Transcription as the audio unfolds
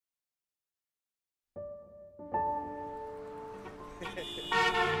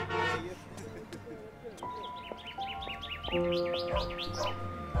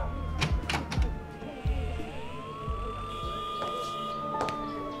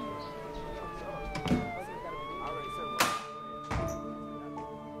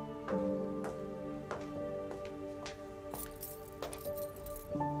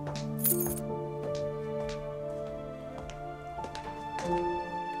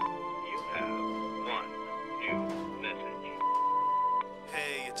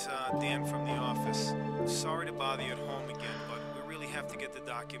Dan from the office. Sorry to bother you at home again, but we really have to get the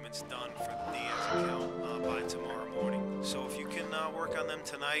documents done for the Diaz account by tomorrow morning. So if you can work on them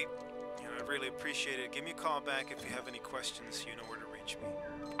tonight, I'd really appreciate it. Give me a call back if you have any questions. You know where to reach me.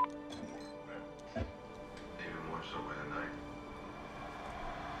 Even more so by the night.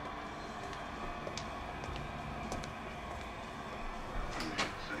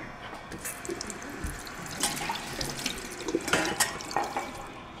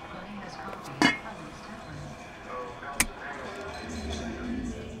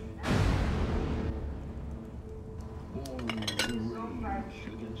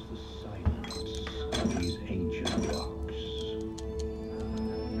 Against the silence of these ancient rocks.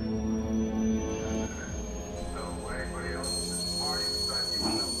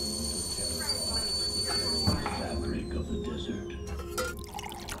 The fabric of the desert.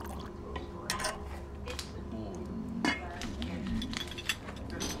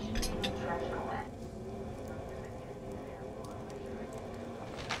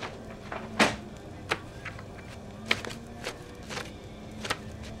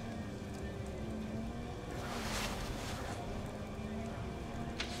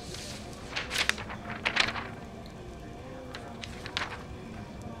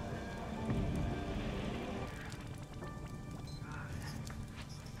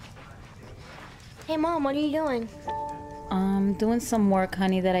 Hey, Mom, what are you doing? Doing some work,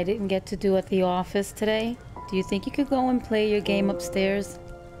 honey, that I didn't get to do at the office today. Do you think you could go and play your game upstairs?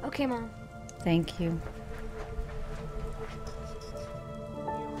 Okay, Mom. Thank you.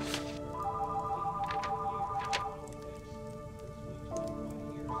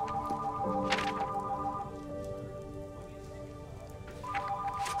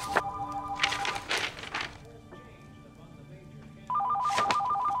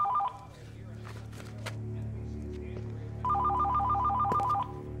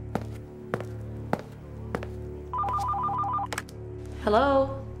 Hello?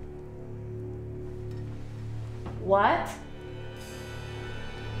 What?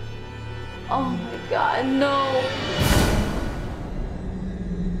 Oh my God, no!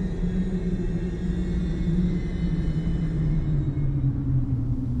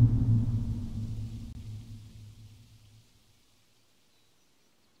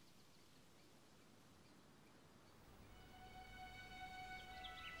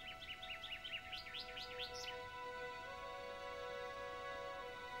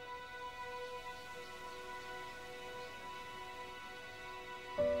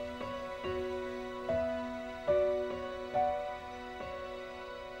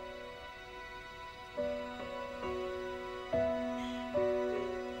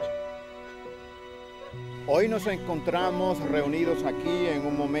 Hoy nos encontramos reunidos aquí en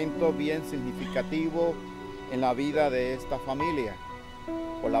un momento bien significativo en la vida de esta familia,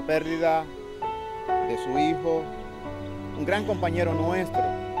 por la pérdida de su hijo, un gran compañero nuestro.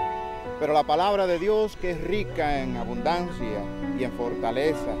 Pero la palabra de Dios, que es rica en abundancia y en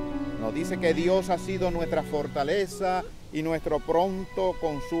fortaleza, nos dice que Dios ha sido nuestra fortaleza y nuestro pronto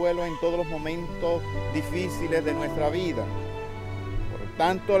consuelo en todos los momentos difíciles de nuestra vida. Por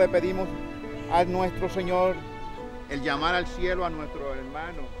tanto, le pedimos a nuestro Señor el llamar al cielo a nuestro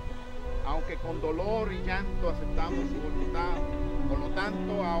hermano, aunque con dolor y llanto aceptamos su voluntad. Por lo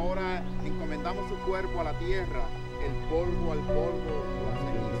tanto, ahora encomendamos su cuerpo a la tierra, el polvo al polvo, la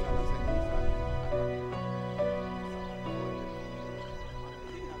ceniza a la ceniza.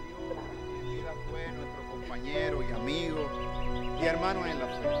 En vida fue nuestro compañero y amigo y hermano en la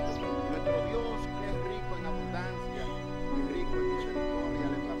fe. Nuestro Dios, que es rico en abundancia y rico en misericordia,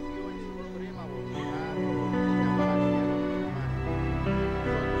 le plació en su suprema voluntad llamar al cielo a su hermano. Nosotros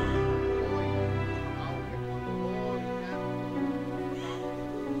hoy, aunque con dolor y llanto,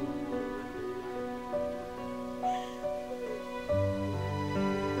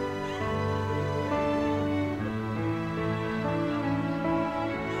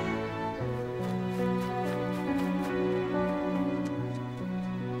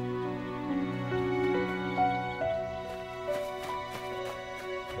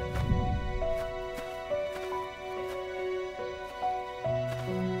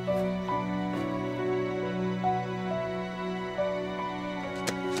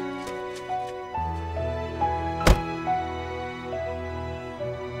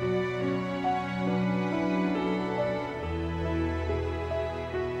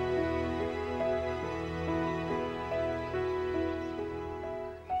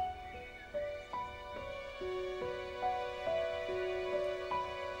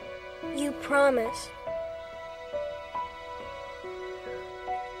 promise.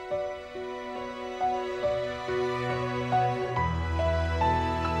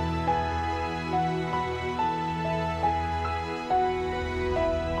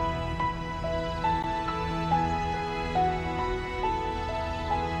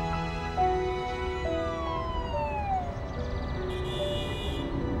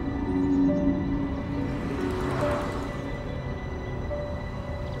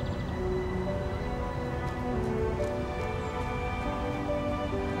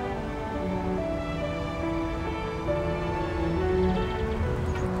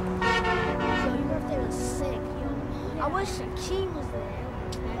 I wish Shaquem was there.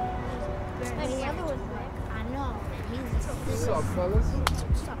 And the other was there. I know. He's What's up, fellas?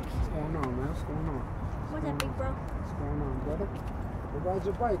 What's going on, man? What's going on? What's that, big bro? What's going on, brother? What about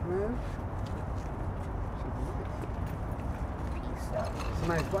your bike, man? It's a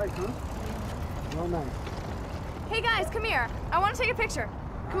nice bike, huh? Real nice. Hey guys, come here. I want to take a picture.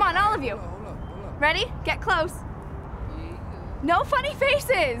 Come on, all of you. Hold up. Ready? Get close. No funny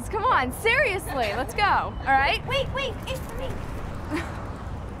faces. Come on, seriously. Let's go. All right? Wait, it's for me.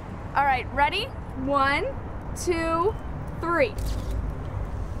 All right, ready? 1, 2, 3.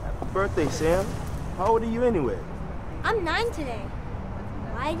 Happy birthday, Sam. How old are you anyway? I'm 9 today.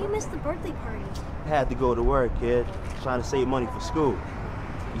 Why did you miss the birthday party? I had to go to work, kid. Trying to save money for school.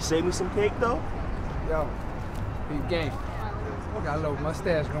 You save me some cake, though? Yo, big game. Got a little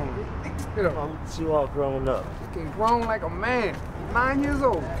mustache going. Get up. I'm too all grown up. Getting grown like a man. 9 years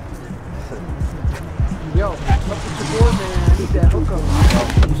old. Yo, up with your boy, man. I need that hookup.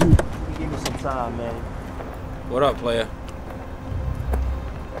 Give me some time, man. What up, player?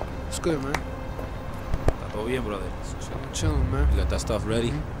 It's good, man. Está todo bien, brother. Chillin', man. You got that stuff ready?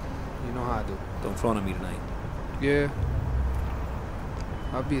 You know how I do. Don't front on me tonight. Yeah.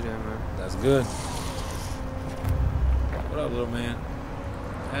 I'll be there, man. That's good. What up, little man?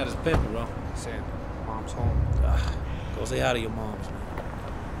 How does pimpin', bro? Sam, mom's home. Go say hi to your moms, man.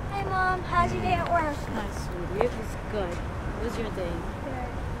 Hey, Mom. How's your day at work? Hi, sweetie. It was good. How was your day? Good.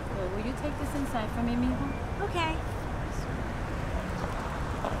 Good. Will you take this inside for me, mijo? Okay.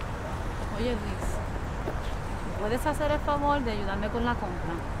 Oye, Luis, ¿puedes hacer el favor de ayudarme con la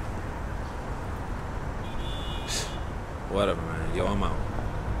compra? Whatever, man. Yo, I'm out.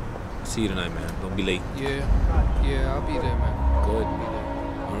 See you tonight, man. Don't be late. Yeah, I'll be there, man. Good.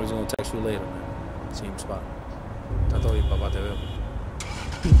 I'm just gonna text you later, man. Same spot. Está todo bien, papá. Te veo.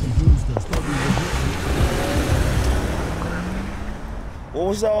 What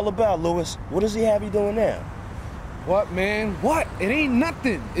was that all about, Lewis? What does he have you doing now? What, man? What? It ain't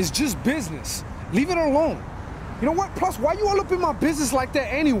nothing. It's just business. Leave it alone. You know what? Plus, why you all up in my business like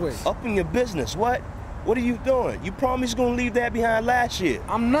that anyway? Up in your business, what? What are you doing? You promised you're gonna leave that behind last year.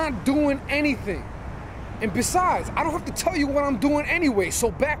 I'm not doing anything. And besides, I don't have to tell you what I'm doing anyway,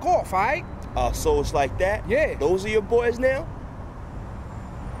 so back off, all right? So it's like that? Yeah. Those are your boys now?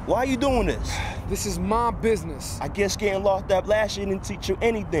 Why are you doing this? This is my business. I guess getting locked up last year didn't teach you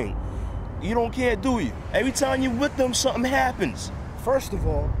anything. You don't care, do you? Every time you're with them, something happens. First of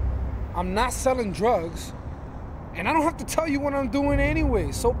all, I'm not selling drugs, and I don't have to tell you what I'm doing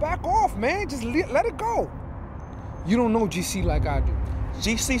anyway, so back off, man. Just let it go. You don't know GC like I do.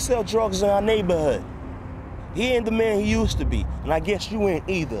 GC sell drugs in our neighborhood. He ain't the man he used to be, and I guess you ain't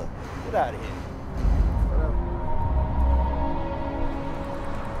either. Get out of here.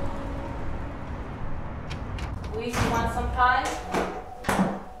 Luis, you want some pie?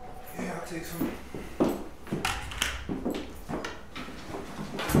 Yeah, I'll take some.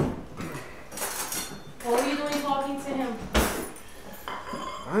 What were you doing talking to him?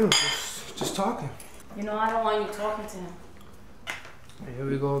 I know, just talking. You know, I don't want you talking to him. Here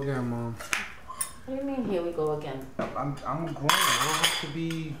we go again, Mom. What do you mean, here we go again? I'm grown. I don't have to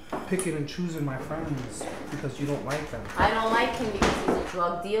be picking and choosing my friends because you don't like them. I don't like him because he's a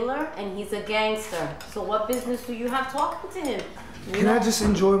drug dealer and he's a gangster. So what business do you have talking to him? Can I just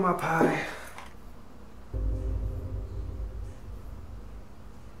enjoy my pie?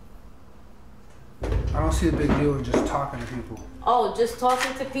 I don't see a big deal in just talking to people. Oh, just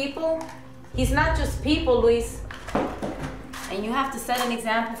talking to people? He's not just people, Luis. And you have to set an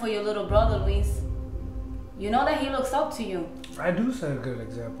example for your little brother, Luis. You know that he looks up to you. I do set a good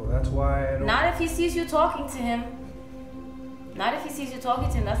example. That's why I don't... Not if he sees you talking to him. Not if he sees you talking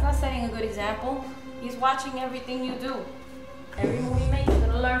to him. That's not setting a good example. He's watching everything you do. Every move you make, he's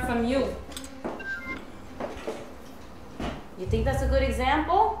gonna learn from you. You think that's a good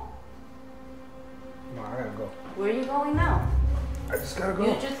example? No, I gotta go. Where are you going now? I just gotta go.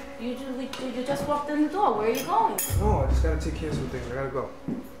 You just walked in the door. Where are you going? No, I just gotta take care of some things. I gotta go.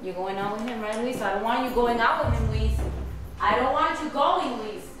 You're going out with him, right, Luis? I don't want you going out with him, Luis. I don't want you going,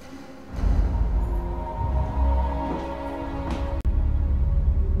 Luis.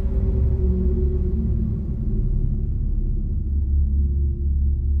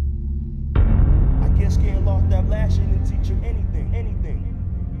 I guess getting locked up last year didn't teach you anything, anything.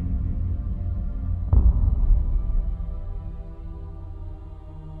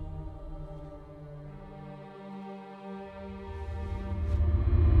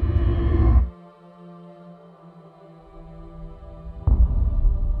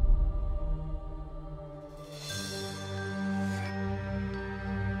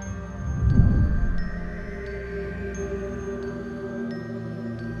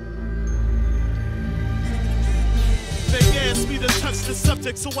 The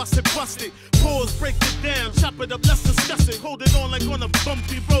subject, so I said bust it. Pause, break it down, chop it up, let's discuss it. Hold it on like on a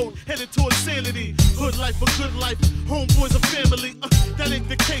bumpy road, headed towards sanity. Hood life, a good life, homeboys, a family. That ain't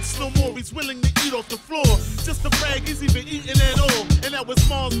the case no more, he's willing to eat off the floor. Just a brag, he's even eating at all. And that was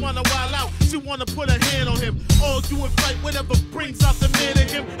Mars wanna wild out, she wanna put her hand on him. Argue and fight, whatever brings out the man in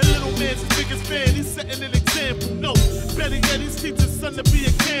him. And little man's his biggest fan, he's setting an example. No, better yet, he's teaching his son to be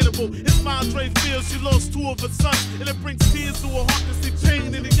a cannibal. His Madre feels she lost 2 of her sons, and it brings tears to her heart to see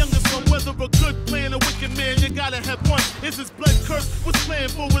pain in the youngest one. Whether a good plan or wicked man, you gotta have one. Is his blood cursed? What's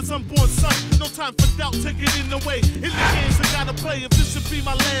planned for his unborn son? No time for doubt, take it in the way. In the games I gotta play. If this should be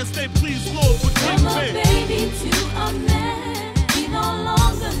my last day, please Lord, forgive me. From a baby to a man, he no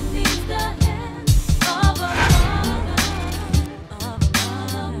longer needs the hand of a mother.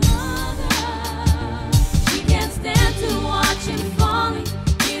 She can't stand to watch him falling,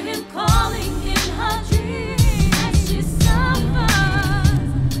 hear him calling in her dreams. As she suffers,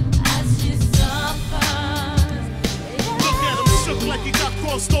 look at him, shook like he got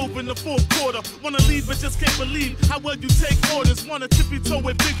crossed over in the 4th quarter. Wanna leave but just can't believe how well you take orders. Wanna tippy toe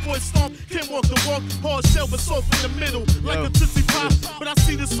with big boy stomp, can't walk the walk. Hard shell but soft in the middle, like a Tootsie Pop. But I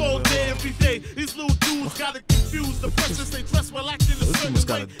see this all day, every day. These little dudes got it confused. The precious they dress well acting a certain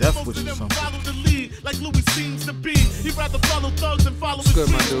way. Most of them follow the lead, like Louis seems to be. He'd rather follow thugs than follow his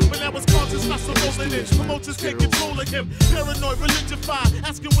dreams. When that was conscious, not so rolling in. Promotions take control of him. Paranoid, religified,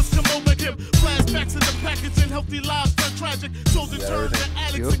 asking what's come over him. Flashbacks in the package and healthy lives turn tragic. Children turn to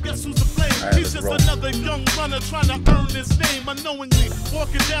addicts and guess who's to blame? He's just another young runner trying to earn his name unknowingly.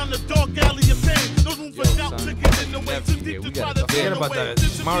 Walking down the dark alley of pain. No room for doubt to get in the way. Too deep to try to forget about that.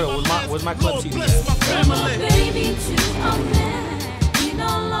 Mario, where's my club CD? from a baby to a man, he no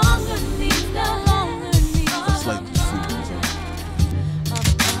longer needs the hand of a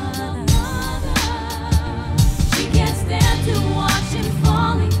mother. She can't stand to watch him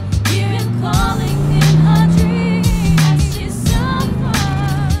falling, hear him calling in her dreams. As she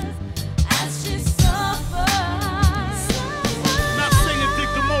suffers. Not saying dig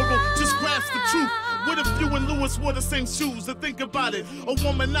the moral, just grasp the truth. What if you and Lewis wore the same shoes? And think about it, a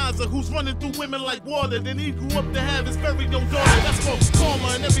womanizer who's running through women like water. Then he grew up to have his very own daughter. That's called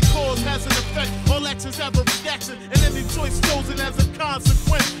karma, and every cause has an effect. All actions have a reaction, and any choice chosen has a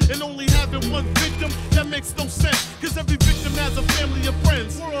consequence. And only having one victim, that makes no sense. Cause every victim has a family of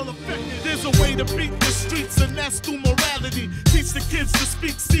friends. We're all affected. There's a way to beat the streets, and that's through morality. Teach the kids to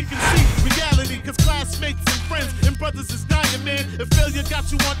speak, seek, and seek reality. Cause classmates and friends and brothers is dying, man. If failure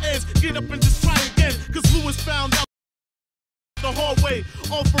got you on edge, get up and just try again. Cause Lewis found out the hard way,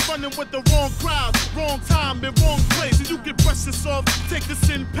 all for running with the wrong crowd, wrong time, and wrong place. And you get brushed this off, take this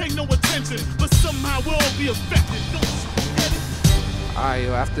in, pay no attention, but somehow we'll all be affected. Don't you get it? Alright,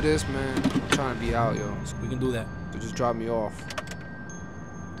 yo, after this, man, I'm trying to be out, yo. We can do that. So just drop me off.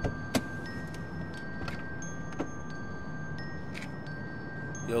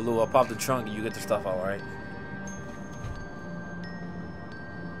 Yo, Lou, I'll pop the trunk and you get the stuff out, alright?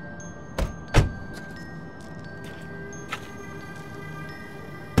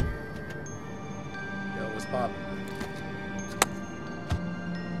 Yo, what's poppin'?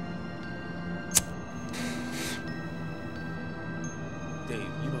 Dave,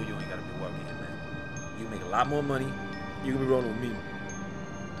 you know you ain't gotta be working here, man. You make a lot more money. You can be rolling with me.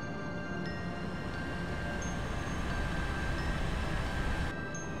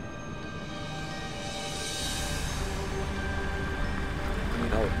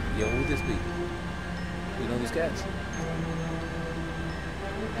 Yo, who this be? You know these cats?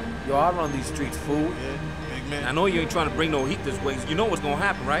 Yo, I run these streets, fool. Yeah, big man. I know you ain't trying to bring no heat this way. You know what's gonna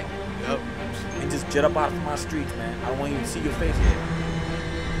happen, right? Yep. And just jet up out of my streets, man. I don't want you to see your face here.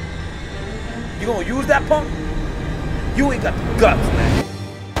 You gonna use that punk? You ain't got the guts, man.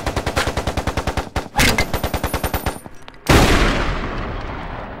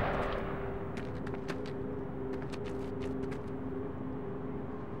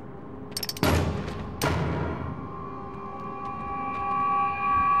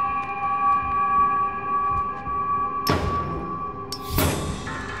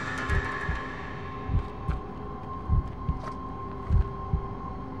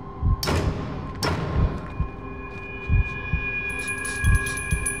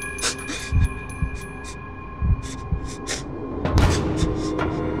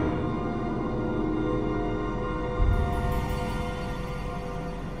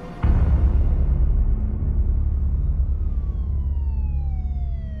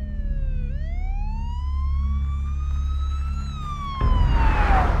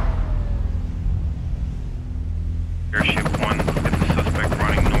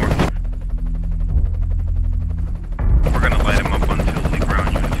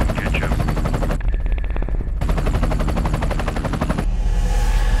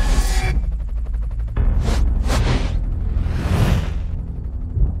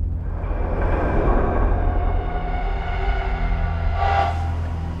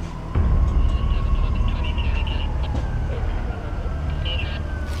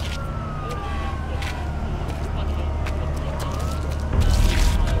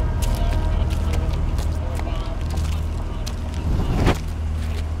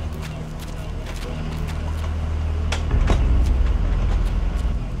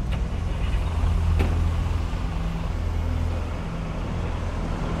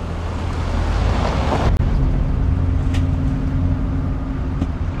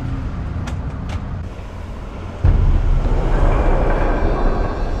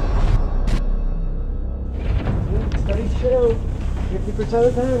 Watch out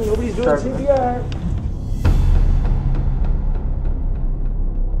of time. Nobody's doing CPR.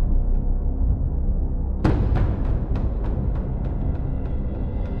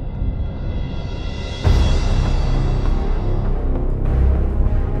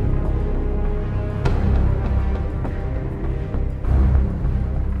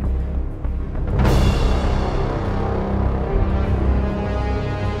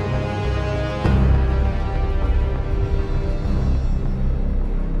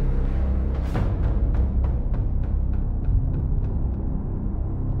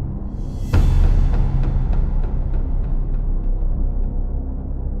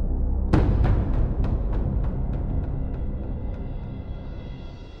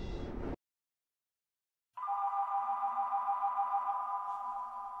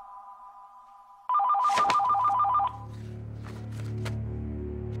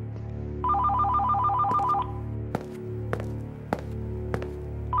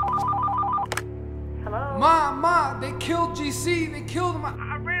 Ma, they killed GC. They killed him.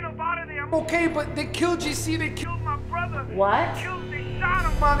 I ran up out of there. I'm okay, but they killed GC. They killed my brother. What? They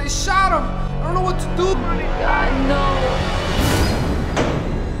shot him, Ma. They shot him. I don't know what to do. God, no.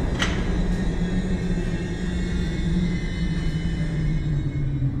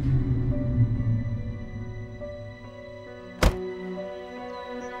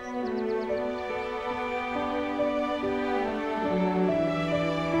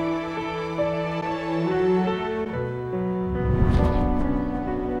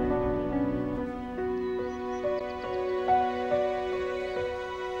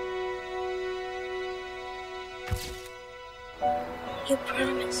 You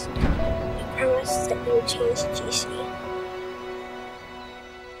promised. You promised that you would change GC.